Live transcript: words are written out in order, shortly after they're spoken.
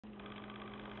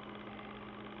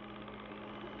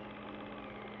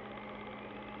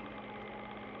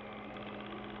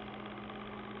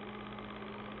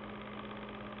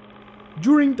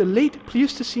During the late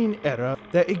Pleistocene era,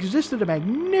 there existed a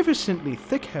magnificently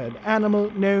thick-haired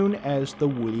animal known as the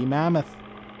woolly mammoth.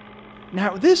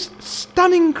 Now, this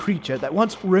stunning creature that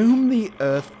once roamed the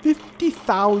earth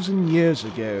 50,000 years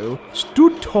ago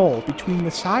stood tall between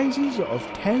the sizes of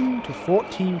 10 to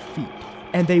 14 feet,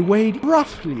 and they weighed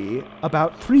roughly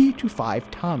about 3 to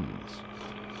 5 tons.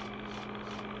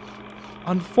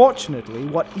 Unfortunately,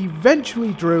 what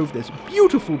eventually drove this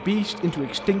beautiful beast into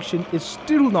extinction is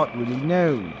still not really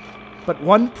known. But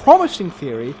one promising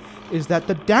theory is that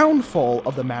the downfall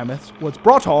of the mammoths was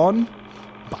brought on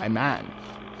by man.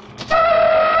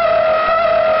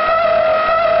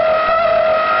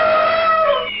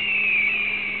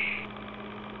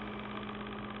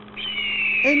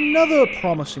 Another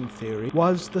promising theory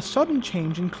was the sudden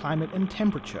change in climate and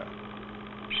temperature.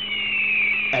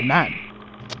 And man.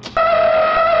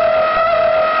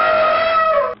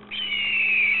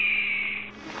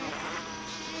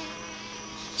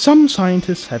 Some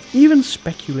scientists have even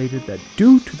speculated that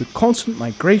due to the constant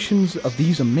migrations of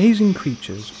these amazing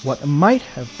creatures, what might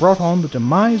have brought on the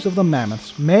demise of the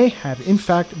mammoths may have in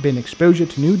fact been exposure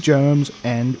to new germs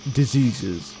and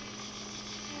diseases.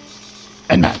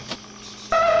 And man.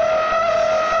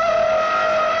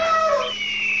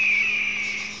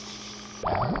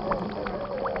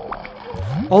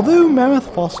 Although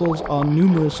mammoth fossils are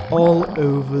numerous all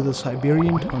over the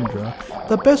Siberian tundra,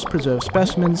 the best preserved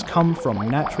specimens come from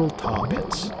natural tar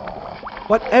pits.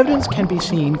 What evidence can be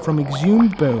seen from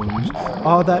exhumed bones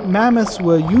are that mammoths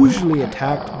were usually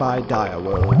attacked by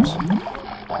direwolves.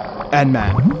 And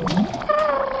man.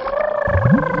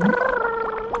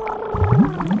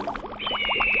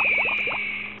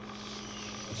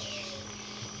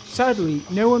 Sadly,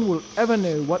 no one will ever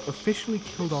know what officially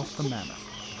killed off the mammoth.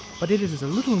 But it is a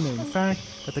little known fact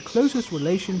that the closest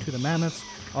relation to the mammoths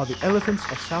are the elephants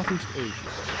of Southeast Asia,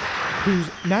 whose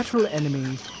natural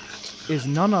enemy is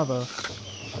none other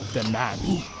than man.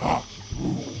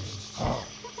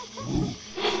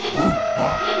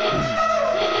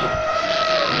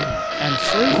 And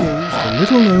so goes the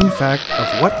little known fact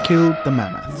of what killed the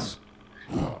mammoths.